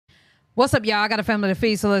What's up, y'all? I got a family to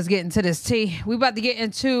feed, so let's get into this tea. We about to get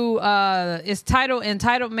into it's titled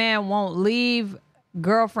 "Entitled Man Won't Leave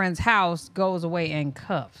Girlfriend's House, Goes Away in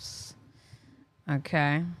Cuffs."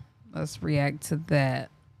 Okay, let's react to that.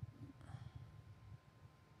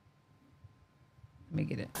 Let me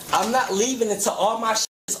get it. I'm not leaving until all my shit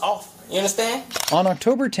is off. You understand? On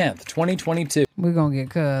October 10th, 2022, We're gonna get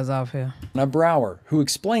cuz off here. a Brower who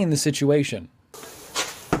explained the situation.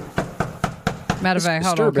 Matter of fact,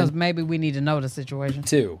 hold on, because maybe we need to know the situation.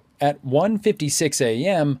 2. At 1:56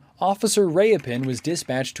 a.m., Officer Rayapin was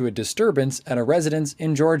dispatched to a disturbance at a residence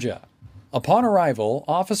in Georgia. Upon arrival,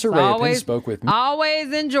 Officer Rayapin spoke with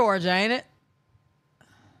always in Georgia, ain't it?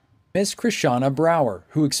 Miss Krishana Brower,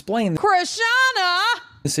 who explained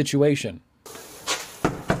the situation.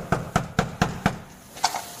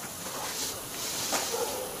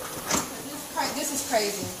 This is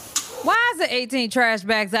crazy. Why is there 18 trash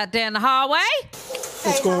bags out there in the hallway?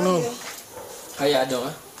 What's going on? How y'all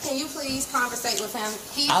doing? Can you please conversate with him?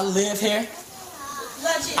 I live here.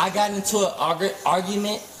 I got into an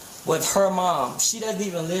argument with her mom. She doesn't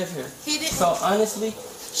even live here. He didn't. So honestly,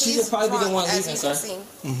 she should probably be the one leaving, sir.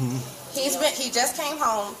 He just came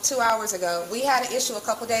home 2 hours ago. We had an issue a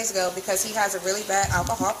couple days ago because he has a really bad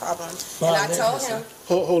alcohol problem. And I told him,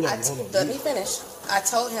 hold on. Let me finish. I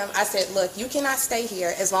told him, I said, look, you cannot stay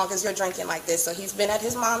here as long as you're drinking like this. So he's been at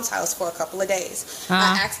his mom's house for a couple of days.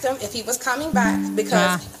 I asked him if he was coming back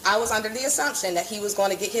because I was under the assumption that he was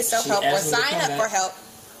going to get himself help or sign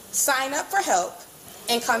up for help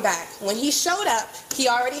and come back. When he showed up, he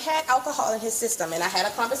already had alcohol in his system, and I had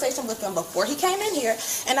a conversation with him before he came in here,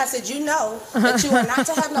 and I said, you know that you are not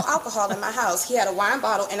to have no alcohol in my house. He had a wine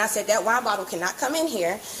bottle, and I said, that wine bottle cannot come in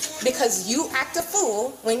here because you act a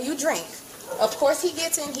fool when you drink. Of course, he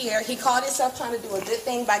gets in here. He called himself trying to do a good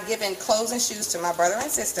thing by giving clothes and shoes to my brother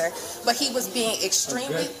and sister, but he was being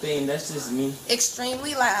That's just me.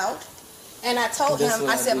 extremely loud. And I told him,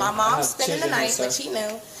 I said, my mom's spending the night, which he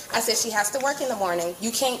knew. I said, she has to work in the morning.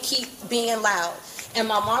 You can't keep being loud. And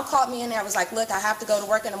my mom called me in there and was like, look, I have to go to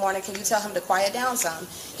work in the morning. Can you tell him to quiet down some?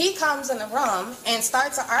 He comes in the room and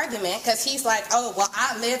starts an argument because he's like, oh, well,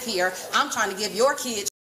 I live here. I'm trying to give your kids.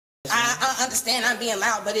 I understand I'm being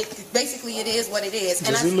loud, but basically it is what it is.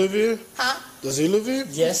 Does he live here? Huh? Does he live here?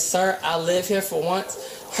 Yes, sir. I live here for once.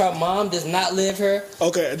 Her mom does not live here.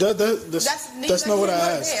 Okay, that's not what I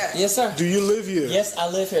asked. Yes, sir. Do you live here? Yes, I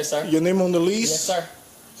live here, sir. Your name on the lease? Yes, sir.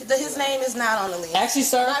 His name is not on the lease. Actually,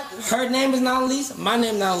 sir, her name is not on lease. My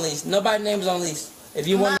name not on lease. Nobody's name is on lease. If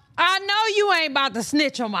you want, I know you ain't about to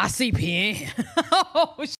snitch on my CPN.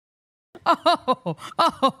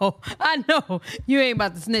 I know you ain't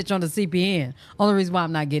about to snitch on the CPN. Only reason why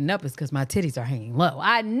I'm not getting up is because my titties are hanging low.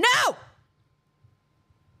 I know.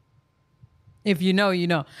 If you know, you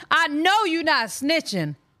know. I know you're not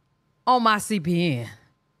snitching on my CPN.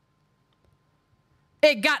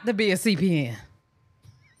 It got to be a CPN.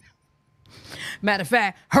 Matter of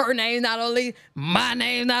fact, her name's not on the lease. My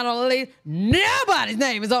name's not on the lease. Nobody's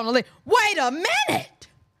name is on the lease. Wait a minute.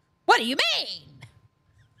 What do you mean?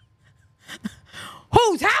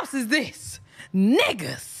 Whose house is this?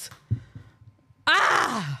 Niggas.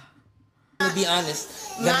 to be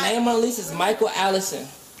honest, the name on the lease is Michael Allison.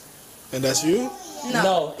 And that's you?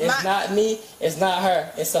 No, it's not me. It's not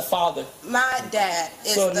her. It's the father. My dad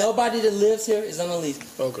is so nobody that lives here is on the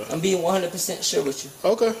lease. Okay. I'm being 100% sure with you.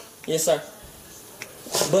 Okay. Yes, sir.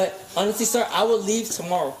 But honestly, sir, I will leave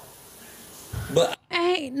tomorrow. But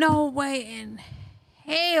ain't no way in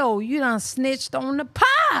hell you done snitched on the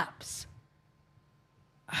pops.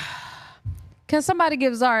 Can somebody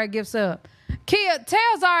give Zari a gift sub? Kia,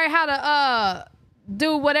 tell Zari how to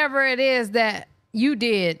do whatever it is that you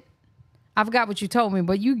did. I forgot what you told me,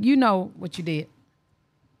 but you know what you did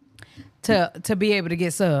to be able to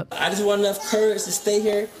get sub. I just want enough courage to stay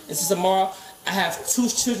here until tomorrow. I have 2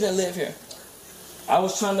 children that live here. I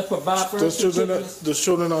was trying to provide for those children. The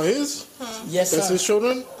children are his? Yes, sir. That's his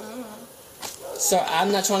children? Sir,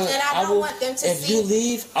 I'm not trying to. And I don't want them to if you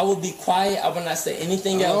leave, I will be quiet. I will not say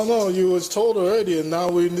anything else. I don't know. You was told already, and now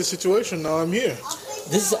we're in this situation. Now I'm here.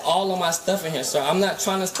 This is all of my stuff in here, sir. I'm not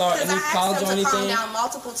trying to start any problems or anything. Calm down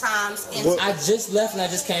multiple times. I just left and I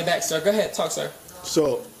just came back, sir. Go ahead, talk, sir.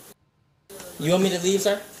 So, you want me to leave,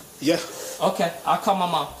 sir? Yeah. Okay, I'll call my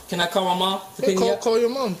mom. Can I call my mom to pick me up? Call your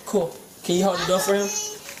mom. Cool. Can you hold the door for him?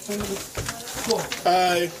 Cool.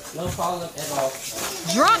 No problem at all.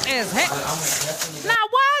 Drunk as heck. Now,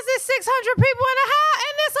 why is there 600 people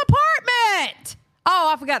in this apartment?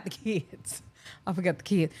 Oh, I forgot the kids. I forgot the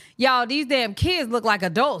kids. Y'all, these damn kids look like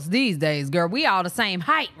adults these days, girl. We all the same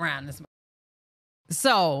height around this.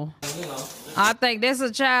 So, You know. I think this a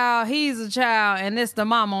child, he's a child, and this the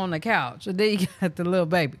mama on the couch. And then you got the little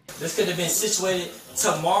baby. This could have been situated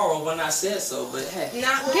tomorrow when I said so, but hey.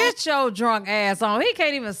 Get your drunk ass on. He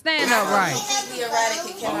can't even stand up right. The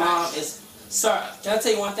erratic, he My mom is... Sir, can I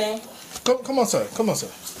tell you one thing? Come outside. Come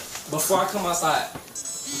outside. Before I come outside,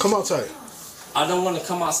 Come outside. I don't want to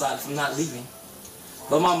come outside if I'm not leaving.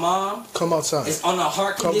 But my mom Come outside. is on a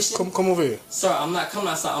heart condition. Come over here. Sir, I'm not coming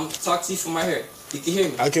outside. I'm talking to you from right here. You can hear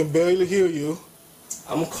me. I can barely hear you.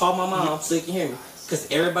 I'm going to call my mom so you can hear me. Because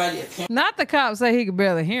everybody apparently Not the cop say he could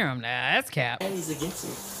barely hear him now. That's cap. is against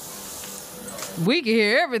me. We can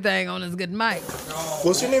hear everything on this good mic.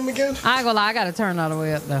 What's your name again? I ain't gonna lie, I gotta turn all the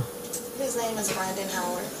way up though. His name is Brandon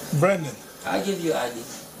Howard. Brandon. I'll give you an ID.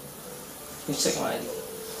 You check my ID.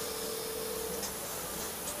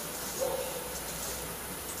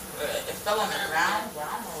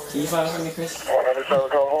 Can you find it for me, Chris?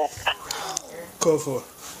 Call for.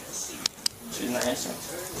 She's not answering.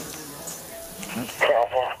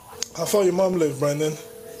 How far your mom live, Brandon?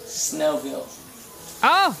 Snellville.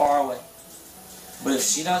 Oh, Far away. But if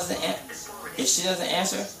she doesn't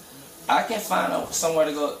answer, I can find out somewhere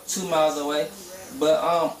to go 2 miles away. But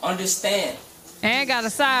understand. and got a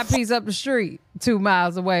side piece up the street 2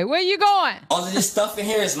 miles away. Where you going? All of this stuff in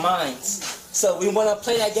here is mine. So we want to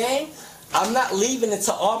play that game. I'm not leaving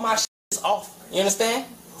until all my shit is off. You understand?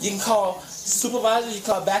 You can call supervisor, you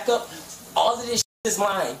can call backup. All of this shit is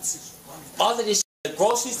mine. All of this shit, the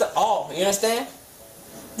groceries are all. You understand?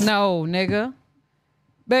 No, nigga.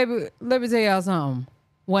 Baby, let me tell y'all something.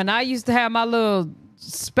 When I used to have my little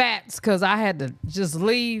spats because I had to just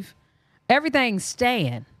leave, everything's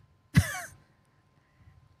staying.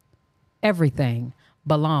 Everything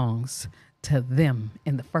belongs to them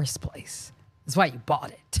in the first place. That's why you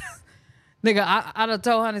bought it. Nigga, I done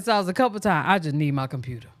told Honey Sauce a couple times, I just need my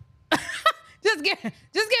computer. just give me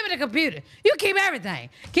the computer. You keep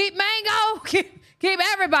everything. Keep Mango. Keep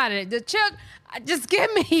everybody. Just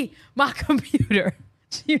give me my computer.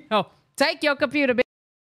 You know, take your computer, bitch.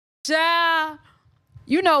 Child.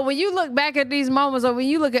 You know, when you look back at these moments or when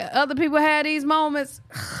you look at other people had these moments,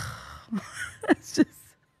 it's just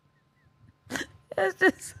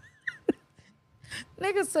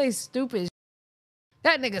niggas say stupid.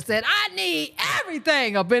 That nigga said, I need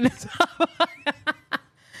everything up in this.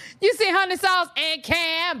 You see Honey Sauce and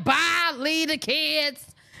Cam, buy, lead the kids,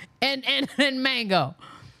 and Mango.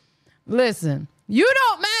 Listen, you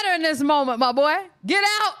don't matter in this moment, my boy. Get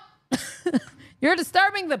out. You're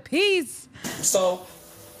disturbing the peace. So,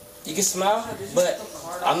 you can smile, but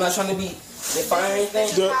I'm not trying to be defiant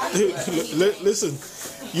or anything. Listen.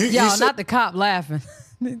 Yo, not the cop laughing.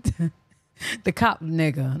 The cop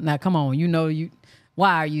nigga. Now, come on. You know you.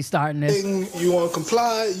 Why are you starting this? You want to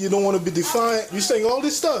comply. You don't want to be defiant. You're saying all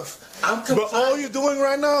this stuff. But all you're doing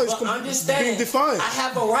right now is being defiant. I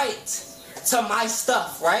have a right to my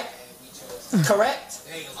stuff, right? Correct?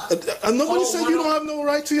 And nobody said you don't have no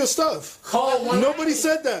right to your stuff. Nobody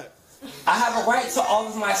said that. I have a right to all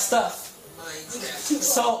of my stuff.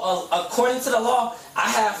 So, according to the law, I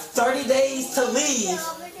have 30 days to leave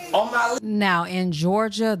on my... Now, in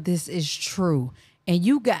Georgia, this is true. And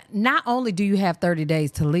you got, not only do you have 30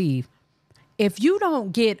 days to leave, if you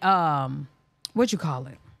don't get, what you call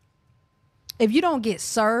it? If you don't get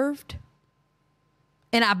served,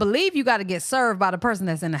 and I believe you got to get served by the person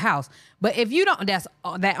that's in the house. But if you don't,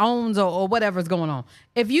 that owns or whatever's going on.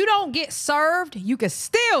 If you don't get served, you can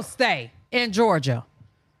still stay in Georgia.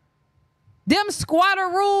 Them squatter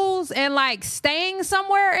rules and like staying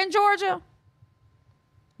somewhere in Georgia,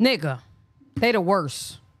 nigga, they the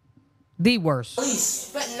worst. The worst.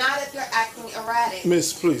 But not if you're acting erratic.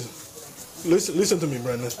 Miss, please. Listen to me,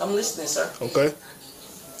 Brandon. I'm listening, sir. Okay?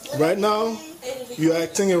 Right now, you're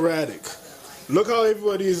acting erratic. Look how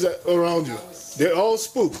everybody is around you. They're all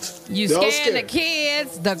spooked. You They're all scared the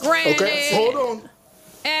kids, the granny. Okay, hold on.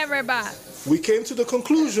 Everybody. We came to the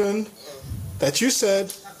conclusion that you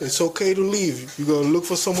said it's okay to leave. You're going to look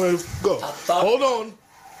for somewhere to go. Hold on.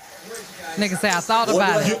 Nigga say I thought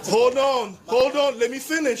about it. Hold on. Let me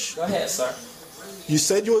finish. Go ahead, sir. You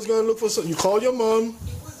said you was going to look for something. You called your mom.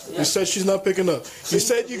 Yeah. You said she's not picking up. You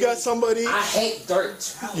said you got somebody. I hate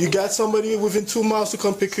dirt. You got somebody within 2 miles to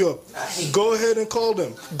come pick you up. Go ahead and call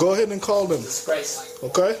them. Disgrace.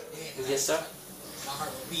 Okay? Yes, sir.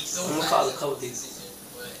 I'm going to call the police.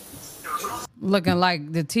 Looking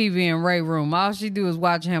like the TV in Ray room. All she do is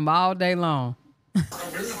watch him all day long.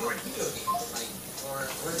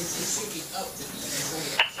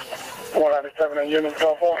 197 in unit,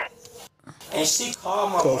 call for. And she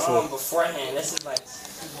called my mom beforehand. This is like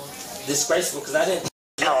disgraceful because I didn't.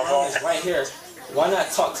 My mom is right here. Why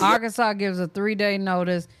not talk to Arkansas gives a 3-day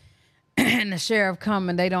notice, and the sheriff come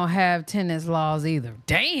and they don't have tenants laws either.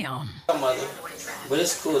 Damn. your mother? But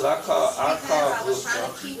it's cool. I call Bruce,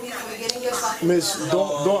 bro. Miss,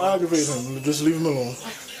 don't aggravate him. Just leave him alone.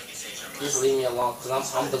 Just leave me alone,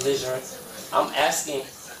 because I'm belligerent. I'm asking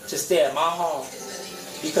to stay at my home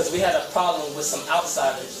because we had a problem with some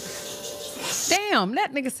outsiders. Damn,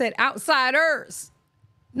 that nigga said outsiders.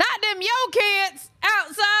 Not them yo kids,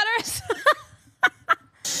 outsiders.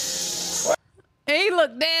 He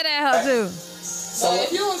looked dead at her too. So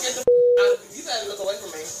if you don't get the out, you better look away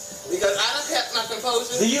from me. Because I done kept my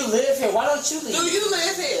composure. Do you live here? Why don't you leave? Do you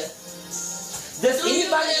live here? Does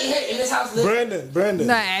anybody in this house live? Brandon.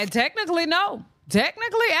 Nah, technically no.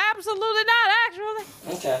 Technically, absolutely not, actually.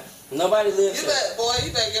 Okay. Nobody lives You here. better, boy,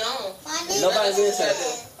 you better get on. Nobody lives here.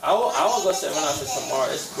 I won't go sit my office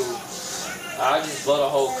tomorrow. It's cool. I'll just blow the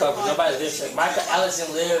whole cover. Nobody lives here. Michael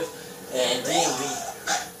Allison live in DMV.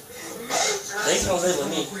 They can live with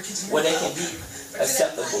me where they can be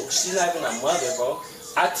acceptable. She's not even a mother, bro.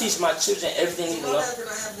 I teach my children everything they need to know.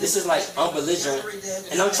 This is like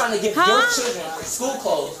unbelligerent. And I'm trying to give your children school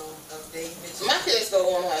clothes. My kids go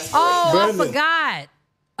on high school. Oh, Brandon. I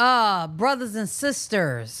forgot. Brothers and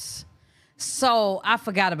sisters. So I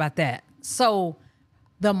forgot about that. So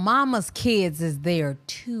the mama's kids is there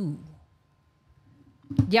too.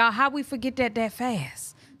 Y'all, how we forget that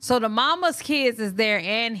fast? So the mama's kids is there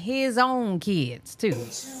and his own kids too.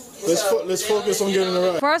 Let's focus on getting it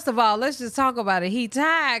right. First of all, let's just talk about it. He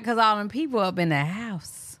tired because all them people up in the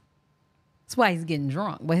house. That's why he's getting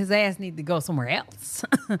drunk. But his ass need to go somewhere else.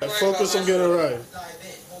 Focus on getting it right.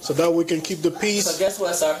 So that we can keep the peace. So guess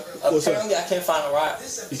what, sir? Apparently I can't find a ride.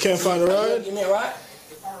 You can't find a ride? Give me a ride?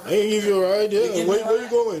 I ain't give you a ride, yeah. Where you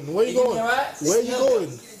going? Where you going? Where you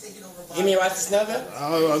going? Give me a ride to Snellville?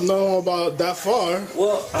 I don't know about that far.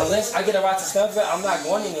 Well, unless I get a ride to Snellville, I'm not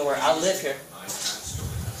going anywhere. I live here.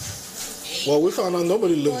 Well, we found out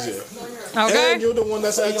nobody lives here. Okay. And you're the one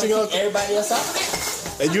that's So you acting gonna out. keep everybody else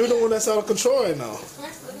out? And you're the one that's out of control right now.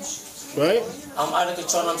 Right? I'm out of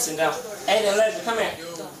control. I'm sitting down. Aiden Legend, come here.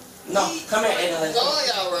 No, come here, Aiden Legend. Go in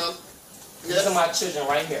y'all room. These are my children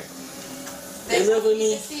right here. They live with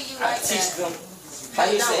me. I teach them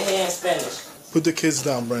how you say hey in Spanish. Put the kids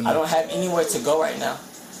down, I Brandon. don't have anywhere to go right now.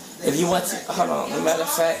 If you want to, hold on. As a matter of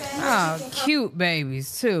fact, Oh, cute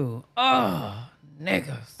babies too. Oh,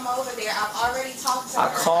 niggas. I'm over there. I've already talked to her.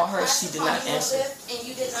 I called her. She did not answer. And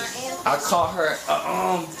you did not answer. I called her.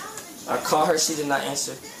 I called her. She did not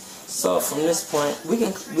answer. So from this point, we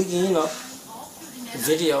can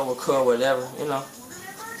video record whatever.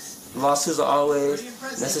 Lawsuits are always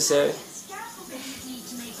necessary.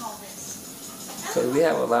 Because we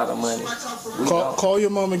have a lot of money. Call your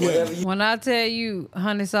mom again. When I tell you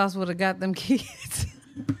Honey Sauce would have got them kids.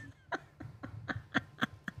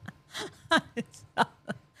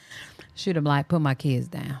 She'd have like, put my kids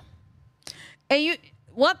down. And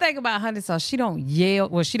one thing about Honey Sauce, she don't yell.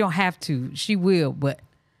 Well, she don't have to. She will, but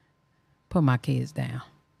put my kids down.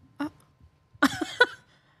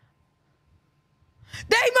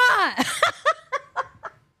 They mine.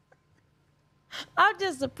 I'm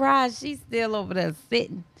just surprised she's still over there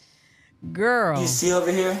sitting. Girl. You see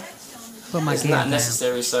over here? Put my It's kids not down.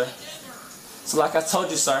 necessary, sir. So like I told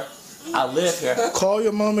you, sir, I live here. Call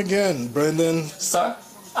your mom again, Brandon. Sir,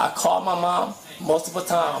 I called my mom multiple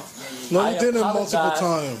times. No, I you didn't multiple apologized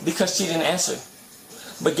times. because she didn't answer.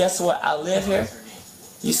 But guess what? I live here.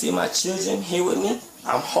 You see my children here with me?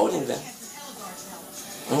 I'm holding them.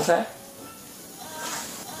 Okay?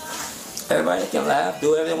 Everybody can laugh,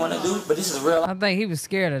 do whatever they want to do, but this is real I think he was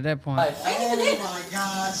scared at that point. life. Oh my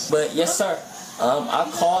gosh. But yes, sir. I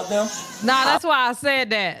called them. Nah, that's why I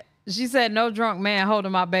said that. She said no drunk man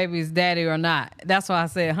holding my baby's daddy or not. That's why I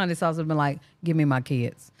said Honey Sauce would have been like, give me my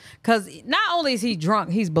kids. Because not only is he drunk,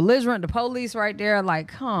 he's belligerent. The police right there like,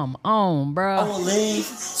 come on, I bro. will leave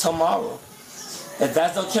tomorrow. If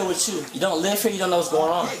that's okay with you. You don't live here, you don't know what's going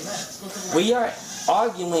on. We are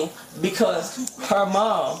arguing because her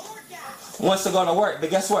mom wants to go to work.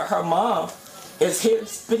 But guess what? Her mom is here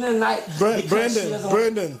spending the night. because she doesn't want-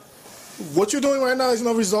 Brandon, what you're doing right now is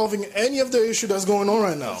not resolving any of the issue that's going on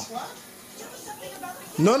right now.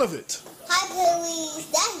 None of it. Hi, police.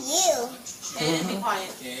 That's you. Be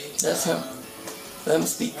quiet. That's him. Let him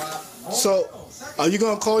speak. So, are you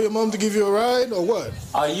going to call your mom to give you a ride or what?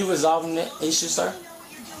 Are you resolving the issue, sir?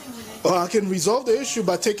 Or I can resolve the issue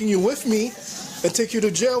by taking you with me and take you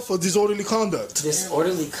to jail for disorderly conduct.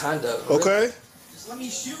 Disorderly conduct. Okay?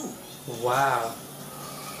 Wow.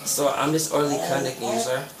 So I'm just early contacting you,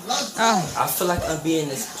 sir. I feel like I'm being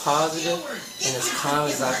as positive and as calm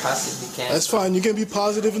as I possibly can. That's fine. You can be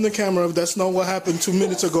positive in the camera. That's not what happened 2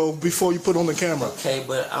 minutes ago before you put on the camera. Okay,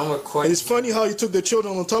 but I'm recording. And it's funny how you took the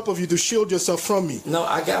children on top of you to shield yourself from me. No,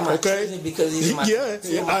 I got my children because these are my yeah,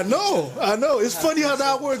 I know. It's funny how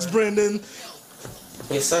that works, Brendan.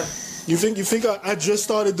 Yes, sir. You think I just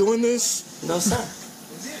started doing this? No, sir.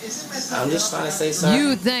 I'm just trying to say, sir.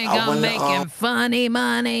 You think I'm making funny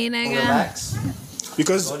money, nigga? Relax.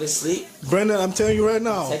 Because go to sleep. Brendan, I'm telling you right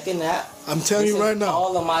now. Take a nap. I'm telling you right now.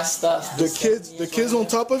 All of my stuff. The kids on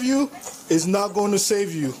top of you is not going to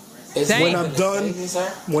save you. When I'm done,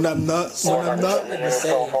 when I'm not.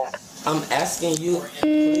 I'm asking you,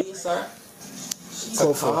 please, sir,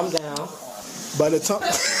 to calm down. By the time.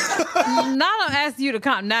 Not I'm asking you to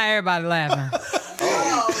calm. Now everybody laughing.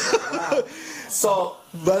 So,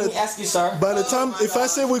 let me ask you, sir. By the time, if I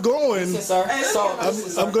say we're going, listen, sir.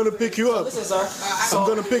 I'm going to pick you up. Listen, sir. I'm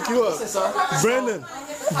going to pick you up. Listen, sir. Brandon.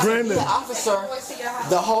 The officer,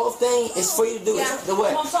 the whole thing is for you to do the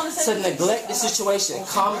what? To neglect the situation.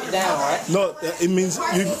 Calm it down, right? No, it means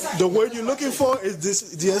the word you're looking for is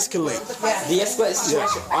de-escalate. De-escalate the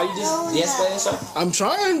situation. Are you just de-escalating, sir? I'm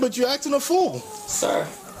trying, but you're acting a fool. Sir.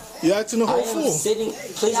 You're acting a whole fool. Sitting,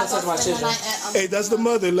 please don't touch my children. Hey, that's the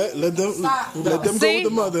mother. Let them go with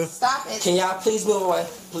the mother. Stop it. Can y'all please move away?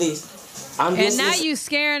 Please. And now you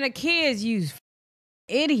scaring the kids, you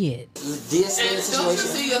idiot. That's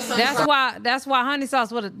why Honey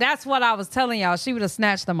Sauce would have. That's what I was telling y'all. She would have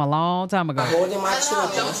snatched them a long time ago. Holding my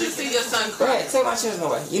children. Don't you see your son cry? Go ahead, take my children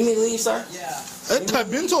away. You need to leave, sir? Yeah.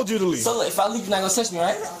 I've been told you to leave. So look, if I leave, you're not gonna touch me,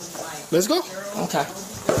 right? Let's go. Okay.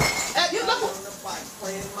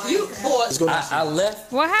 You boys. I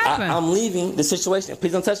left. What happened? I'm leaving the situation.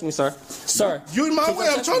 Please don't touch me, sir. Sir. You're in my way.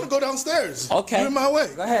 I'm trying to go downstairs. Okay. You're in my way.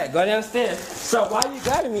 Go ahead. Go downstairs. Sir, why are you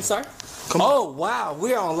grabbing me, sir? Come on. Oh, wow.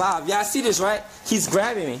 We're on live. Y'all see this, right? He's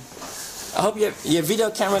grabbing me. I hope your video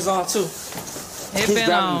camera's on, too. It's been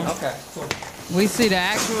on. Me. Okay, cool. We see the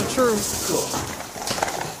actual truth. Cool.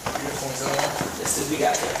 This is what we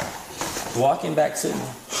got here. Walking back to me.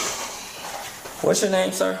 What's your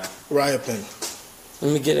name, sir? Riopin.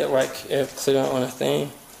 Let me get it right so on a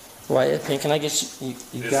thing. Riopin. Can I get you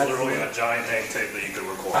it's got literally a giant name tape that you could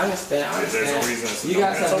record. I understand. There's a reason. You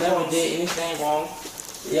guys have never did anything wrong.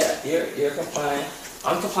 Yeah, you're compliant.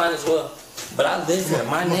 I'm compliant as well. But I live here.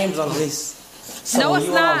 My name's on the lease. So no, it's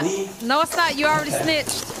not. No, it's not. You already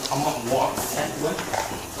snitched. I'm gonna walk that way,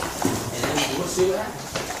 and then we'll see what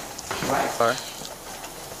happens. Right. All right.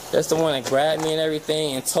 That's the one that grabbed me and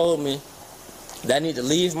everything and told me that I need to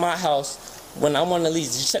leave my house when I'm on the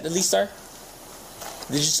lease. Did you check the lease, sir?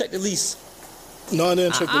 Did you check the lease? No, I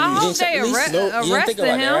didn't check the lease. I hope they arrested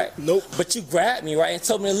him. That, right? Nope. But you grabbed me, right, and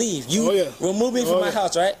told me to leave. You removed me from my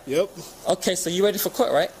house, right? Yep. Okay, so you ready for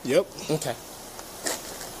court, right? Yep. Okay.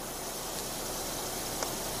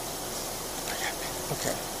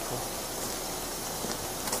 Okay,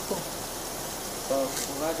 cool. So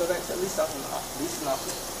when I go back to the lease office,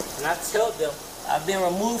 and I tell them I've been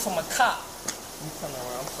removed from a cop. You turn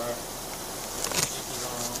around, I'm sorry.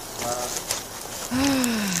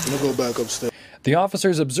 I'm gonna go back upstairs. The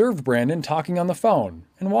officers observed Brandon talking on the phone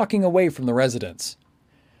and walking away from the residence.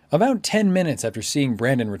 About 10 minutes after seeing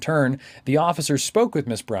Brandon return, the officers spoke with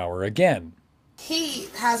Miss Brower again. He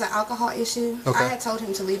has an alcohol issue. Okay. I had told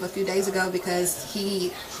him to leave a few days ago because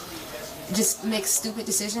he just makes stupid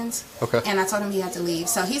decisions. Okay. And I told him he had to leave.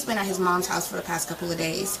 So he's been at his mom's house for the past couple of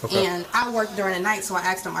days. Okay. And I worked during the night, so I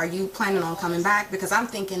asked him, are you planning on coming back? Because I'm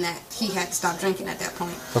thinking that he had to stop drinking at that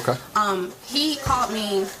point. Okay. He called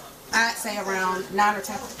me, I'd say around 9 or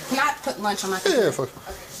 10. Can I put lunch on my computer? Yeah, fuck.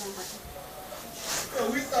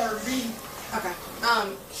 Okay.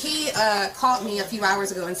 He called me a few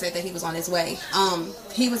hours ago and said that he was on his way.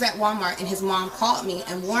 He was at Walmart and his mom called me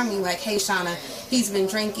and warned me like, hey, Shauna, he's been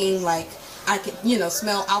drinking, like, I could,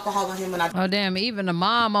 smell alcohol on him when I... Oh, damn, even the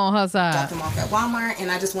mom on her side. Dropped him off at Walmart, and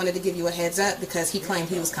I just wanted to give you a heads up because he claimed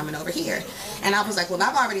he was coming over here. And I was like, well,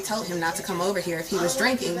 I've already told him not to come over here if he was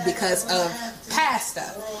drinking because of past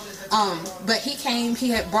stuff. But he came, he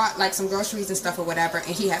had brought like some groceries and stuff or whatever,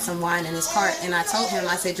 and he had some wine in his cart. And I told him,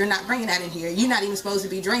 I said, you're not bringing that in here. You're not even supposed to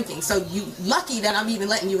be drinking. So you lucky that I'm even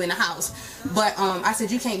letting you in the house. But I said,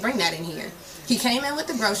 you can't bring that in here. He came in with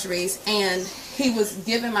the groceries, and he was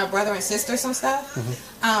giving my brother and sister some stuff.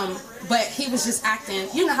 Mm-hmm. But he was just acting,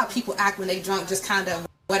 you know how people act when they drunk, just kind of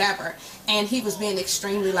whatever. And he was being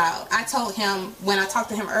extremely loud. I told him, when I talked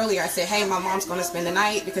to him earlier, I said, hey, my mom's going to spend the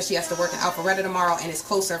night because she has to work in Alpharetta tomorrow and it's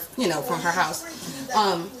closer, you know, from her house.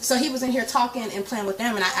 So he was in here talking and playing with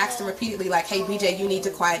them, and I asked him repeatedly, like, hey, BJ, you need to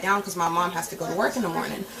quiet down because my mom has to go to work in the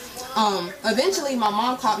morning. Eventually, my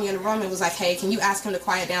mom called me in the room and was like, hey, can you ask him to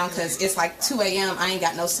quiet down because it's like 2 a.m., I ain't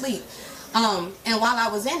got no sleep. And while I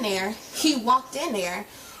was in there, he walked in there,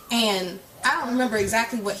 and I don't remember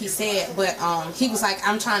exactly what he said, but he was like,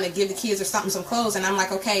 I'm trying to give the kids or something some clothes, and I'm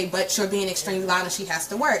like, okay, but you're being extremely loud and she has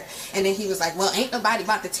to work. And then he was like, well, ain't nobody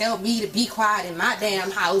about to tell me to be quiet in my damn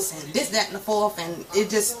house, and this, that, and the fourth, and it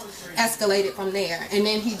just escalated from there. And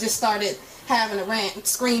then he just started having a rant,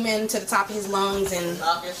 screaming to the top of his lungs and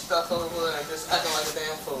knocking stuff over and just acting like a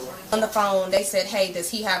damn fool. On the phone, they said, hey, does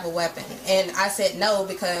he have a weapon? And I said no,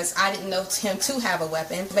 because I didn't know him to have a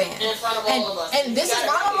weapon. In front of all of us. And this is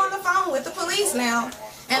while I'm on the phone with the police now.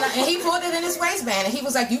 And he pulled it in his waistband, and he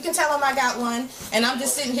was like, you can tell him I got one. And I'm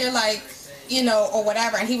just sitting here like, you know, or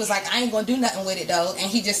whatever. And he was like, I ain't gonna do nothing with it though. And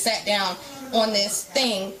he just sat down on this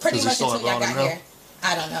thing pretty much until y'all got here.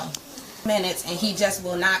 I don't know. Minutes, and he just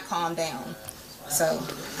will not calm down. So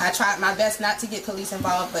I tried my best not to get police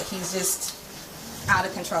involved, but he's just out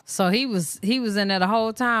of control. So he was in there the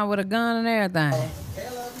whole time with a gun and everything.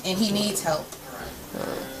 And he needs help.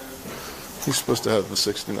 He's supposed to have the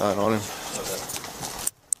 69 on him.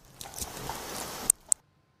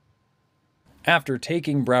 After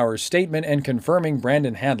taking Brower's statement and confirming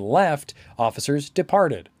Brandon had left, officers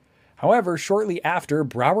departed. However, shortly after,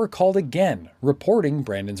 Brower called again, reporting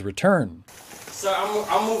Brandon's return. Sir,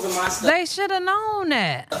 I'm moving my stuff. They should have known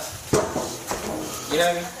that. You know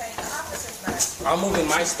what I mean? I'm moving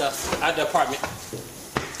my stuff out the apartment.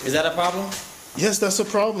 Is that a problem? Yes, that's a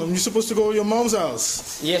problem. You're supposed to go to your mom's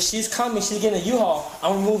house. Yeah, she's coming. She's getting a U-Haul.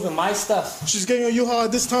 I'm moving my stuff. She's getting a U-Haul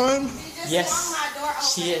at this time? Yes,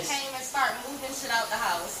 she is. Came and start moving shit out the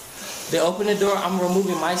house. They open the door. I'm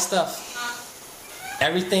removing my stuff.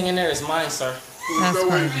 Everything in there is mine, sir. There's no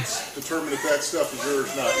way to determine if that stuff is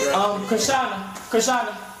yours or not, right?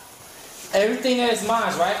 Krishana, everything there is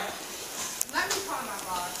mine, right? Let me call my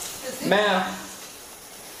boss. Ma'am.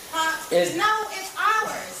 No, it's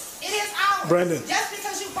ours. It is ours. Brandon. Just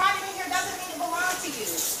because you brought it in here doesn't mean it belongs to you.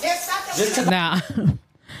 There's something. Now,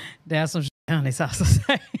 that's some shit Johnny's house to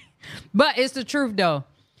say. But it's the truth though.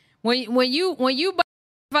 When you buy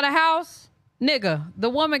for the house, nigga, the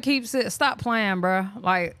woman keeps it. Stop playing, bro.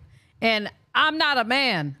 Like, and I'm not a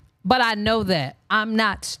man, but I know that. I'm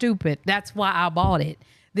not stupid. That's why I bought it.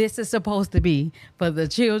 This is supposed to be for the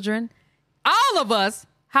children, all of us.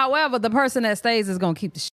 However, the person that stays is gonna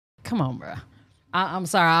keep the shit. Come on, bro. I'm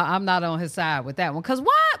sorry. I'm not on his side with that one. Cause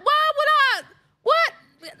what? Why would I? What?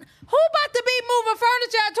 Who about to be moving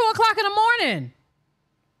furniture at 2 o'clock in the morning?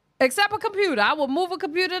 Except a computer. I will move a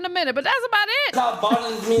computer in a minute, but that's about it. Not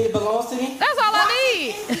bought it mean it belongs to me? That's all I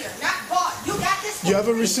need. Not bought. You got this. You have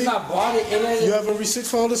a receipt? Not bought it in it. You have a receipt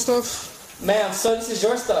for all this stuff? Ma'am, so this is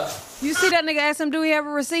your stuff. You see that nigga ask him, do he have a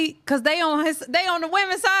receipt? Cause they on the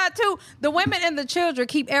women's side too. The women and the children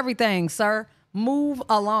keep everything, sir. Move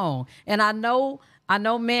along. And I know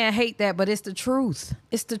men hate that, but it's the truth.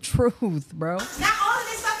 It's the truth, bro. Not all of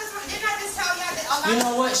this stuff is. Didn't I just tell y'all that a lot? You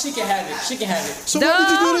know what? She can have it. She can have it. So why did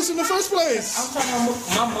you do this in the first place? I'm trying to move.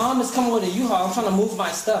 My mom is coming with a U-Haul. I'm trying to move my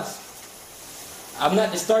stuff. I'm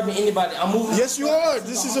not disturbing anybody. I'm moving. Yes, you are.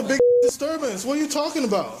 This is a big disturbance. What are you talking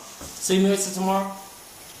about? So you mean it's tomorrow?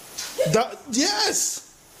 Yes.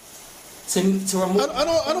 To remove. I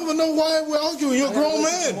don't even know why we're arguing. You're a grown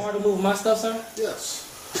man. Tomorrow to move my stuff, sir?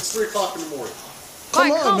 Yes. It's 3 o'clock in the morning.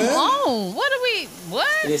 Come on, man. What?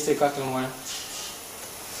 It is 3 o'clock in the morning.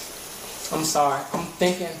 I'm sorry. I'm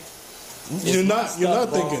thinking. You're not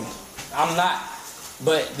thinking. I'm not.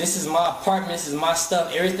 But this is my apartment. This is my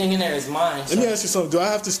stuff. Everything in there is mine. Let me ask you something. Do I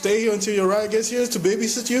have to stay here until your ride gets here to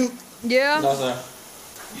babysit you? Yeah. No, sir.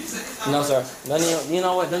 No, sir. You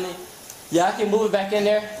know what? Yeah, I can move it back in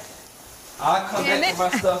there. I'll come back for my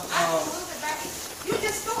stuff. You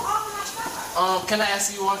just stole all of my stuff. Can I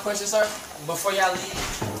ask you one question, sir? Before y'all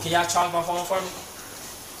leave, can y'all charge my phone for me?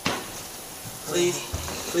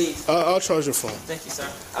 Please. I'll charge your phone. Thank you, sir.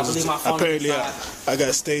 I believe my phone Apparently, is inside. I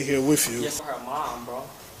gotta stay here with you. Yes, her mom, bro.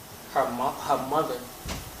 Her mother.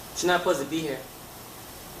 She's not supposed to be here.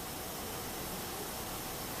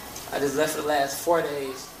 I just left for the last 4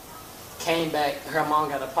 days. Came back. Her mom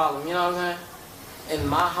got a problem. You know what I'm saying? In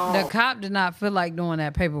my home. The cop did not feel like doing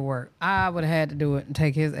that paperwork. I would have had to do it and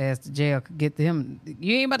take his ass to jail. Get him.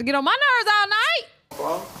 You ain't about to get on my nerves all night.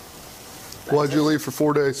 Bro. Why'd you leave for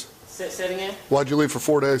 4 days? Say it again? Why'd you leave for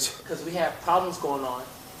 4 days? Because we have problems going on.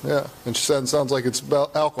 Yeah, and she said it sounds like it's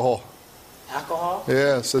about alcohol. Alcohol?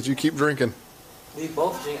 Yeah, says you keep drinking. We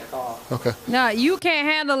both drink alcohol. Okay. No, you can't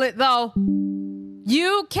handle it though.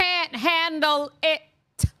 You can't handle it.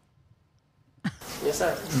 Yes,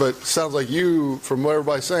 sir. But sounds like you, from what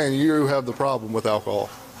everybody's saying, you have the problem with alcohol.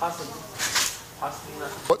 Possibly. Possibly not.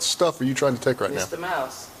 What stuff are you trying to take right now? Mr.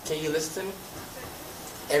 Mouse, can you listen to me?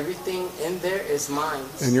 Everything in there is mine.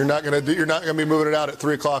 And you're not gonna be moving it out at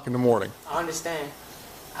 3 o'clock in the morning. I understand.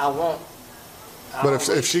 I won't. But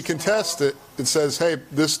if she contests it, it says, hey,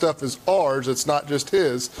 this stuff is ours, it's not just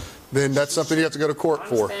his, then that's something you have to go to court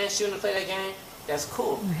for. I understand she wouldn't play that game. That's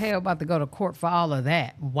cool. Hell, about to go to court for all of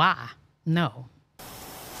that. Why? No.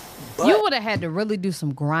 But You would have had to really do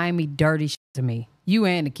some grimy, dirty shit to me. You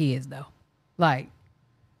and the kids, though. Like,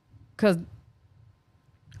 because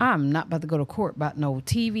I'm not about to go to court about no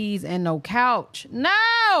TVs and no couch.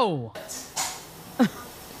 No!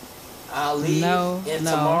 I'll leave, and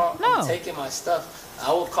tomorrow I'm no. taking my stuff.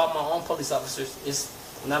 I will call my own police officers. It's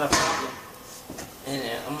not a problem.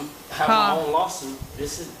 And I'm having my own lawsuit.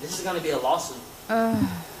 This is gonna be a lawsuit.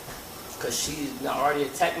 Cause she already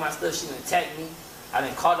attacked my stuff. She didn't attack me. I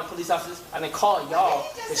didn't call the police officers. I didn't call y'all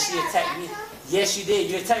because she attacked me. Yes, you did.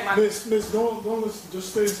 You attacked my. Miss, don't listen.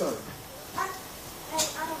 Just stay inside.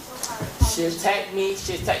 She attacked me.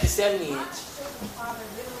 She attacked the 70-inch.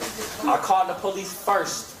 I called the police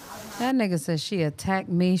first. That nigga says she attacked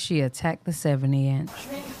me. She attacked the 70-inch.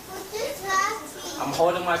 I'm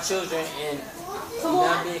holding my children and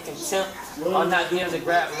not being contempt or not being able to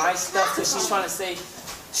grab my stuff because she's trying to say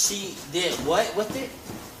she did what with it?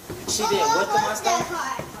 She did what to my stuff?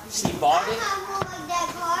 She bought it?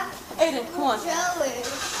 Aiden, come on.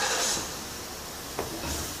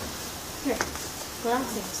 Here, go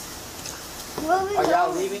downstairs. Are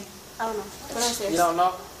y'all leaving? I don't know. Go downstairs. You don't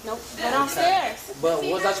know? Nope. Go downstairs. But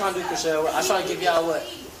what was I trying to do, Chriselle? I was trying to give y'all what?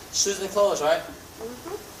 Shoes and clothes, right?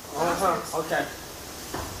 Okay.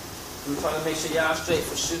 I'm trying to make sure y'all straight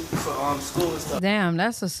for school and stuff. Damn,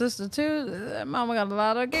 that's a sister too? That mama got a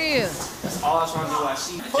lot of kids. That's all I was trying to do. While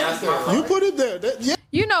she downstairs. You put it there. Yeah.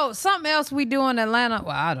 You know, something else we do in Atlanta,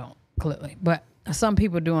 well, I don't, clearly, but some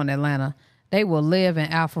people do in Atlanta, they will live in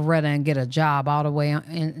Alpharetta and get a job all the way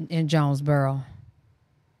in Jonesboro.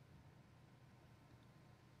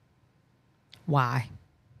 Why?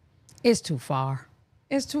 It's too far.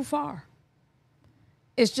 It's too far.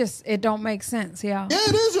 It's just, it don't make sense, y'all. Yeah,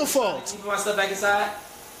 it is your fault. Keep my stuff back inside?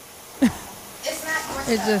 It's not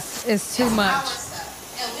your stuff. It's too much. Our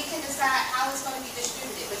stuff. And we can decide how it's going to be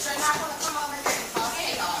distributed. But you're not going to come over here and cause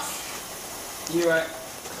chaos. You're right.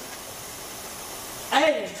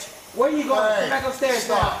 Aiden, where you going? Come back upstairs,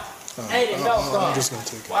 dog. Aiden, no. I'm just going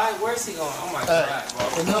to take it. Why? Where's he going? Oh my God, bro.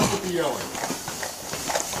 Enough with the yelling.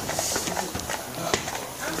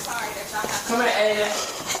 I'm sorry that y'all have to. Come here,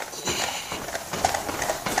 Aiden.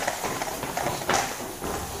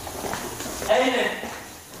 Aiden.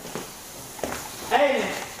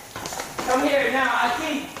 Aiden. Come here now.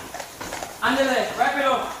 Aquí. Ándale.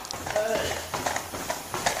 Rápido.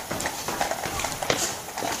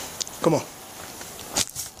 Come on.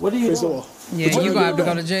 What are you First of doing? all, Yeah, you gonna have to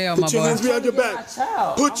go to jail, my put your boy. hands behind your back. My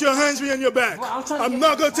child. Put your hands behind your back. Bro, I'm trying to I'm get not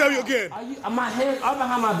my going to tell you child. again. My hands are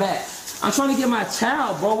behind my back. I'm trying to get my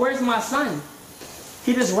child, bro. Where's my son?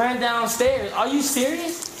 He just ran downstairs. Are you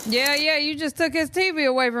serious? Yeah, you just took his TV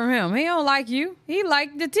away from him. He don't like you. He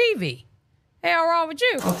liked the TV. Hell wrong with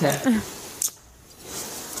you? Okay.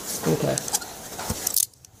 Okay.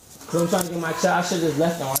 Cause I'm trying to get my child. I should have just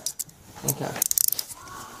left on it. Okay.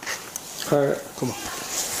 Kurt. Come on.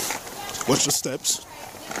 Watch your steps.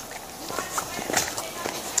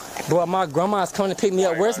 Bro, my grandma's coming to pick me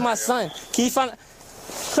up. Where's my son? Can you find?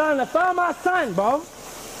 Trying to find my son, bro.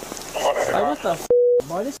 Like what the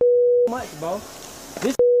bro? This much, bro.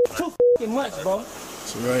 This too much, bro.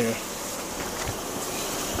 It's right here.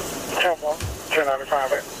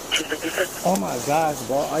 1095 at 256. Oh my gosh,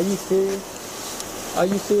 bro. Are you serious? Are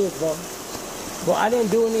you serious, bro? Bro, I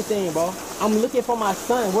didn't do anything, bro. I'm looking for my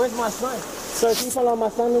son. Where's my son? Sir, can you find out my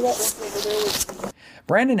son is at?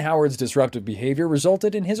 Brandon Howard's disruptive behavior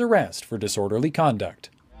resulted in his arrest for disorderly conduct.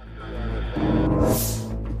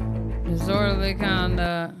 Disorderly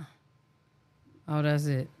conduct. Oh, that's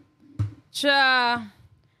it. Cha.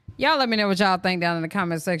 Y'all let me know what y'all think down in the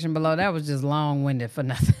comment section below. That was just long-winded for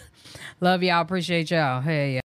nothing. Love y'all. Appreciate y'all. Hey, yeah.